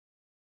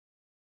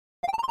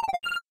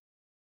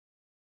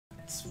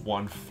It's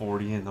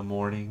 1:40 in the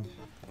morning.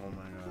 Oh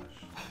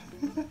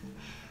my gosh.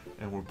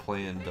 And we're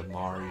playing the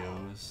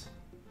Marios.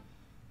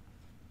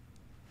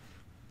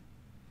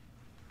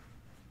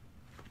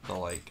 The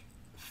like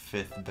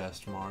 5th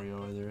best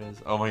Mario there is.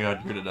 Oh my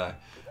god, you're gonna die.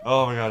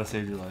 Oh my god, I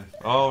saved your life.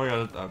 Oh my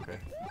god, okay.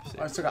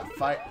 I still got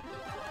fight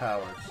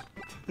powers.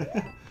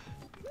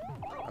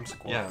 I'm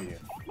Scorpion.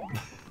 Yeah.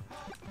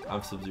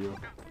 I'm Sub-Zero.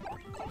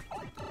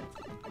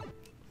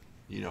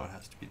 You know it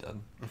has to be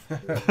done.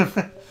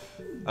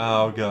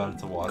 Oh god,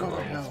 it's a water Go to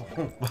level.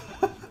 hell.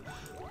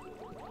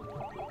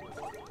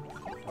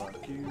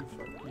 Fuck you,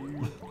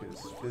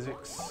 because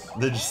physics.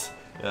 They just,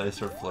 yeah, they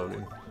start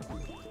floating.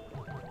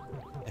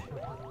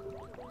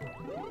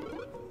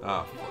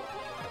 Oh,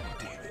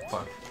 Damn it.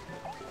 fuck.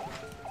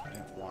 I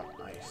didn't want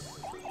ice.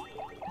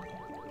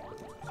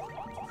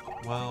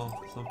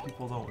 Well, some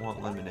people don't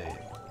want lemonade,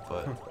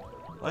 but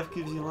life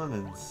gives you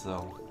lemons,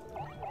 so.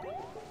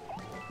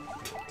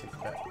 Take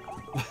that.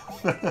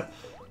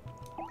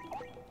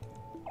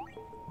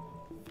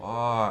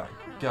 Fuck.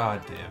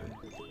 God damn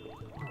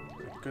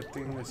it. Good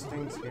thing this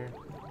thing's here.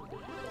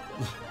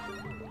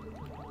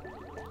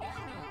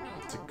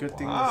 It's a good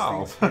thing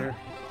Wow. this thing's here.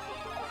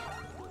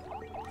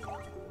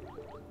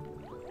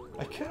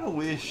 I kind of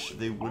wish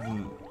they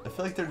wouldn't. I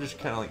feel like they're just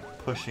kind of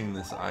like pushing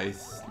this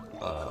ice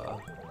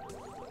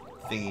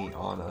thingy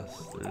on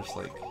us. They're just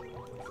like,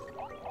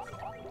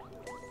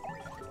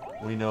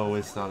 we know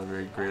it's not a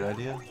very great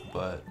idea,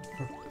 but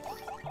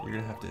you're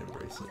gonna have to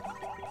embrace it.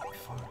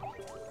 Fuck.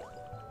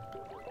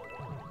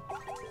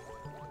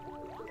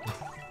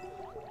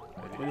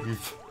 I did.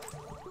 You've,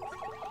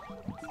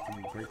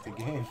 You break the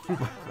game.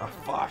 oh,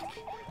 fuck.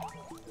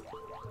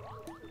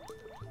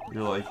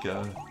 You're like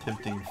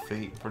tempting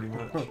fate, pretty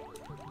much.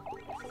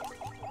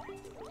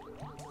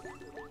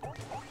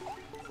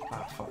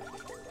 Ah, fuck.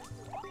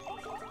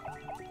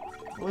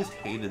 I always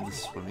hated the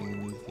swimming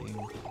in these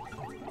games.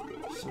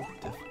 So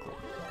difficult.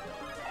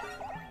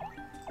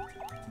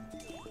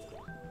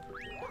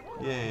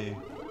 Yay.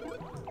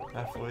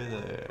 Halfway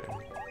there.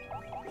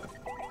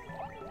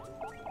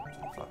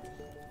 Fuck.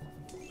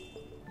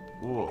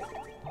 Whoa.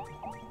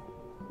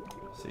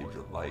 Saved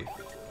your life.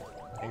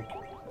 Thank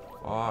you.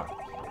 Fuck.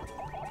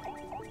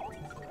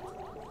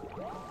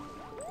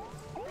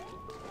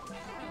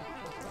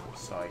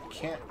 So I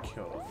can't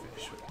kill a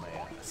fish with my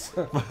ass.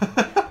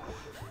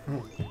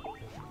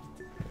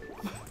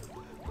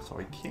 So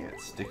I can't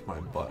stick my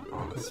butt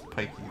on a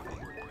spiky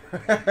thing.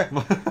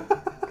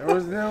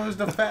 there was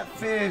the fat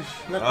fish.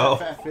 Not Oh.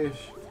 that fat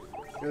fish.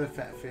 You're the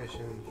fat fish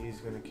and he's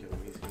gonna kill me.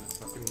 He's gonna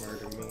fucking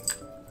murder me.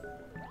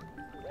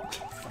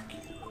 Fuck you.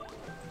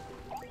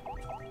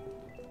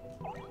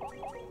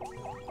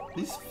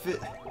 These fish,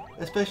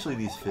 especially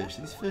these fish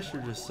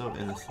are just so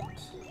innocent.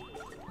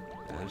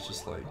 And it's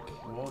just like,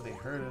 Well, they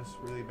hurt us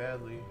really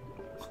badly.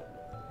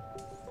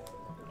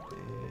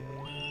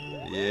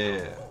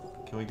 yeah.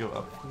 Can we go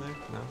up from there?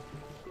 No?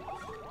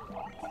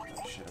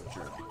 Shit, I'm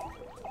jerk.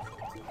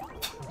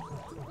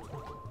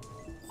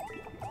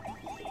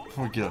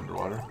 We get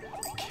underwater.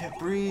 Can't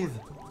breathe.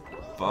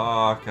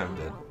 Fuck, I'm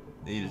dead.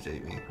 He just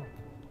ate me.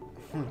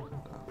 Oh.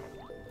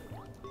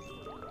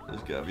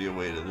 There's gotta be a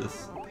way to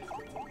this.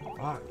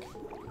 Fuck.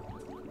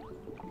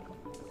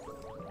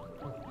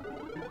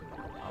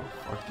 Oh,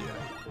 fuck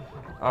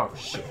yeah. Oh,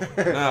 shit.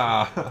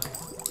 Ah.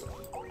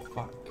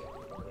 Fuck.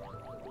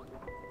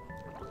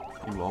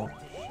 You won't?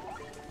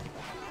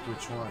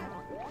 Which one?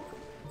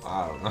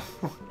 I don't know.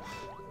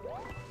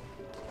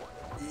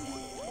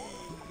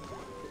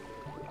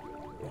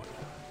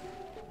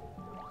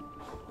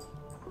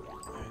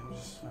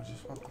 I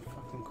just want the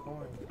fucking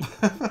coin.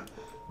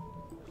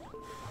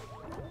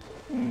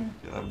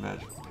 You have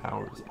magic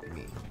powers. I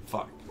mean,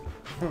 fuck.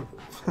 Go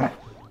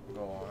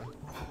on.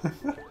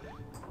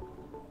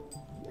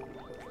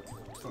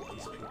 Fuck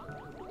these people.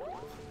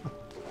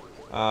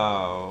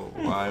 Oh,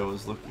 I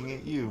was looking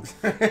at you.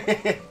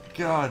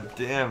 God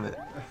damn it.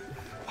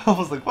 I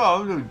was like,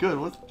 wow, I'm doing good.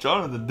 What's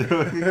Jonathan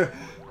doing?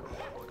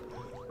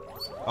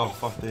 Oh,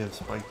 fuck, they have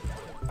spike.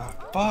 Ah,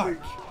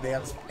 fuck. They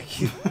have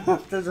spiky.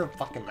 Doesn't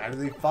fucking matter.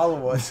 They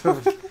follow us.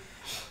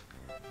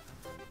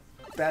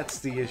 That's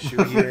the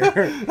issue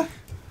here.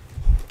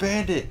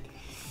 Bandit.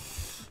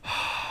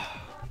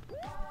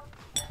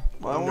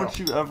 Why No. won't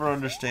you ever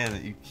understand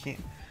that you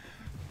can't?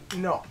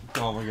 No.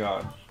 Oh my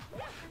god.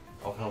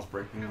 All hell's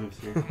breaking loose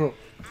here.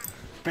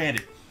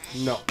 Bandit.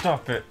 No.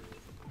 Stop it.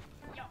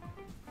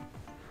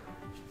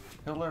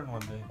 He'll learn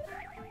one day.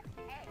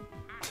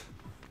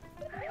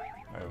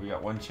 Alright, we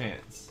got one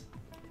chance.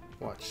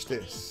 Watch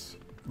this.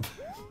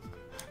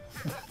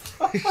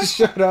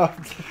 Shut up.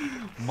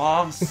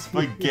 Mom's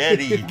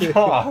spaghetti.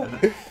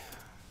 God.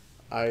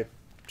 I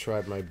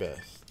tried my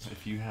best.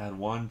 If you had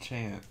one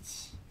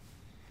chance.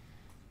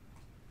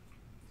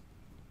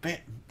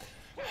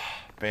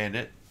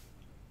 Bandit.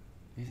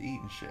 He's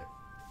eating shit.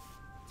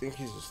 I think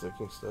he's just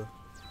licking stuff.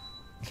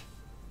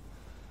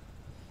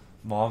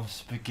 Mom's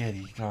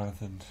spaghetti,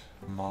 Jonathan.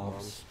 Mom's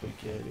Mom's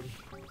spaghetti.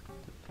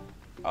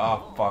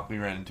 Oh, fuck, we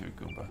ran into a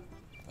Goomba.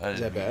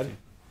 Is that bad?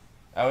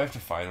 Oh, we have to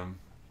fight him.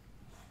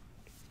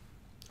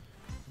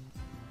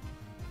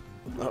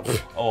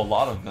 Oh, a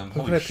lot of them. What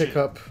Holy can I shit. pick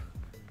up?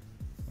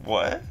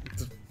 What?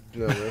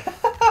 No, no.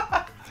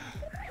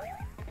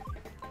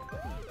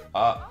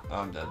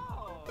 I'm dead.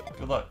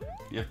 Good luck.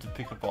 You have to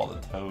pick up all the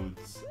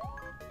toads.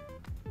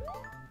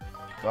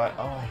 Right?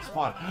 Oh, I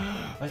spawned.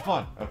 I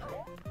spawned. Okay.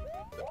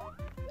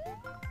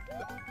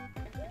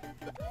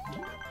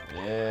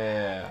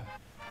 Yeah.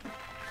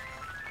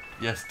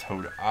 Yes,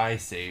 Toad, I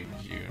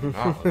saved you,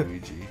 not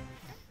Luigi.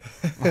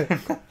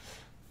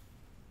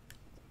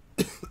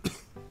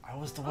 I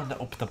was the one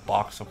that opened the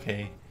box,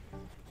 okay?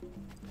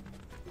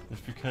 It's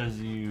because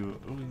you...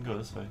 Oh, we can go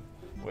this way.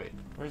 Wait,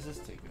 where does this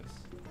take us?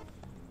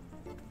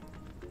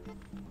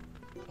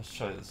 Let's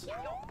try this.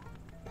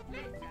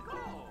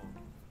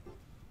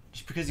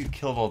 Just because you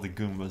killed all the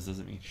Goombas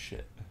doesn't mean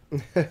shit.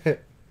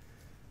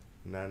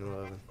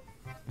 9/11.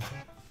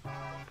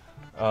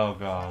 Oh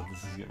god, this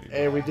is gonna be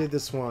Hey, bad. we did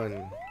this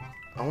one.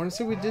 I want to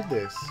say we did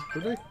this.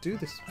 Who did I do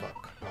this?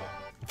 Fuck.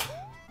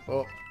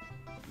 Oh,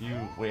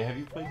 Wait, have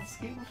you played this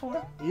game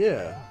before?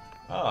 yeah.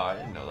 Oh, I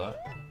didn't know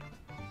that.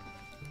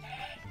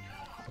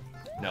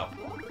 No,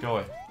 go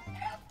away.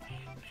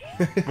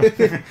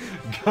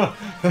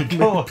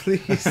 go.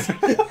 Please.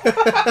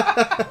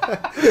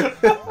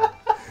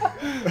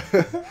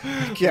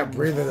 I can't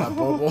breathe in that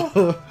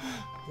bubble.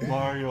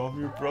 Mario, I'm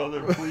your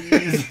brother,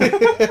 please.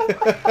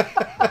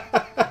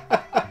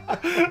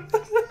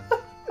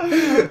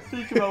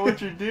 Think about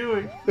what you're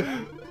doing.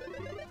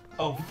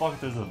 Oh fuck,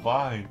 there's a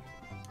vine.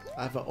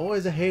 I've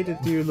always hated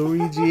you,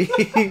 Luigi.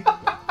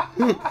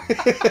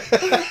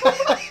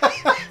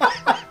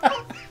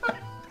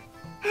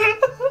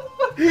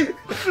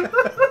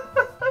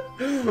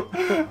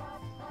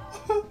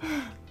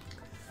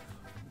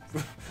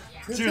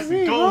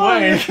 Seriously, go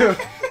away.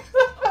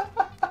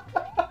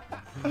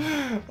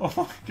 Oh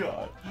my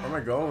god. Where am I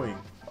going?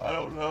 I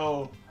don't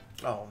know.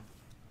 Oh.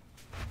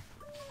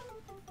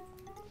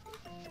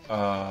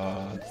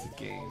 It's a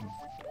game.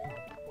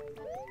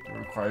 It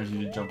requires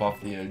you to jump off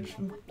the edge.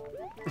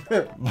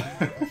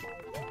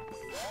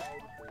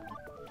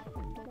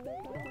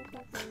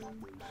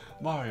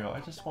 Mario, I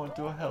just want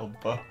to help.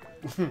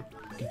 You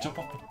can jump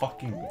off the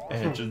fucking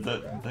edge and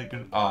that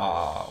could.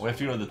 We have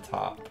to go to the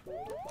top.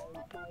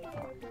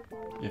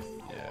 Yeah.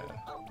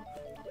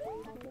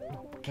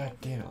 God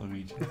damn it,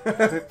 Luigi.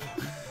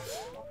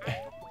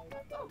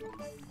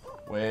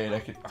 Wait, I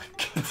can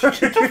get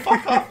the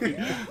fuck off me.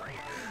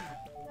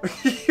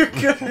 You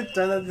could have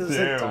done that this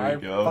There we entire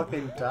go.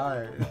 fucking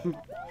time.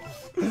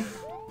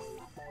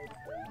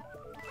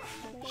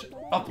 Shut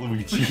up,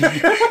 Luigi.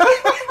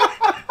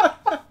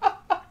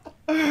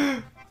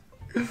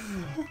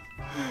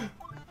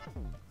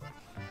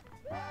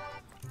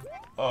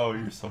 Oh,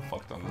 you're so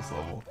fucked on this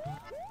level.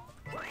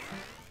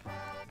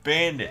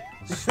 Bandit,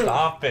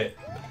 stop it.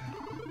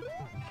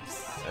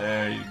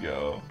 There you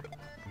go.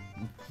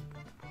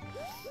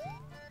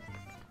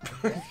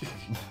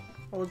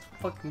 Almost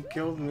fucking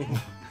killed me.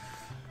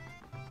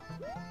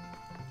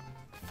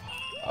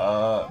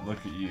 Look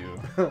at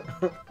you.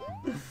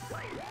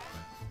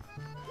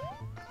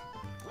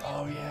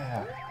 Oh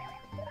yeah.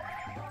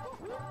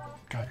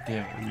 God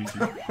damn it,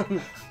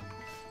 Luigi.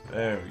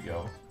 There we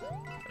go.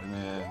 And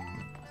then...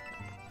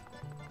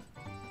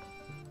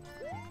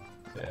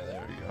 Yeah,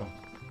 there we go.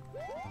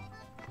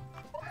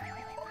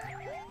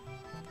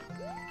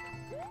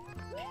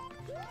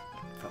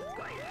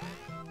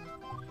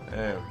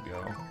 There we go.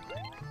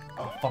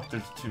 Oh fuck,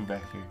 there's two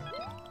back here.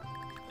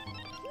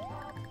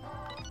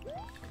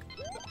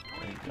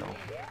 There you go.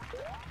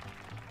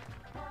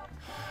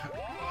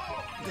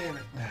 Damn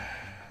it.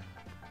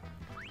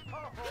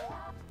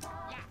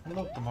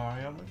 Look,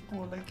 Mario, I'm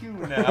cool like you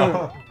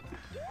now.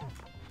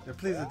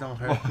 Please don't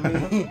hurt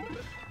me.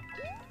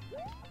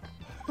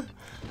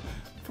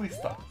 Please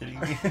stop hitting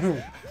me.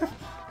 Hey,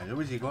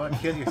 Luigi, go and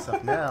kill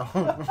yourself now.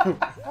 God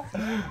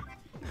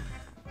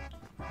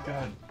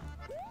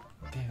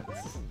damn it.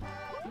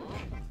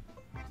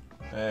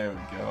 There we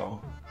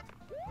go.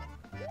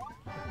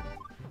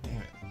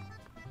 Damn it.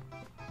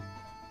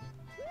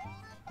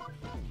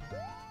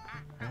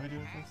 What do we do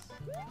with this?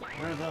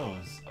 Where are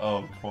those?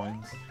 Oh,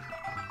 coins.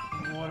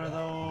 What are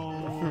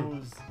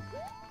those?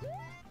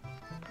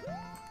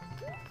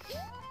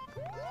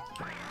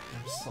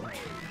 There's something.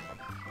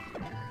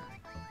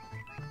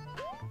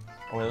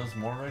 Oh, wait, those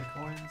more red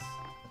coins?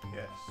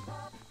 Yes.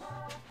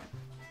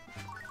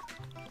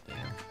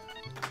 Damn.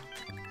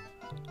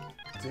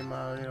 See,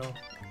 Mario,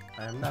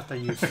 I am not a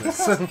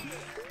useless. I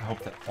hope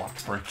that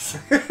box breaks.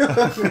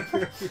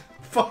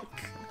 Fuck.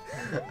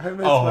 I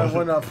missed Oh. my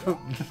one up.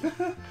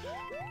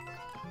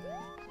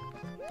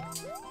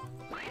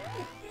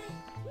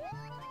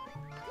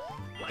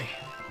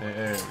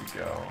 There we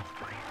go.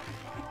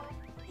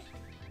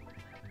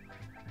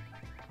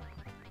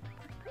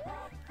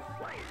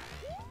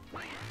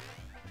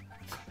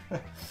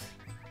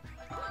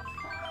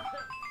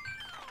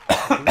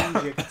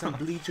 Luigi, get some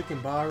bleach you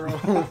can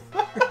borrow.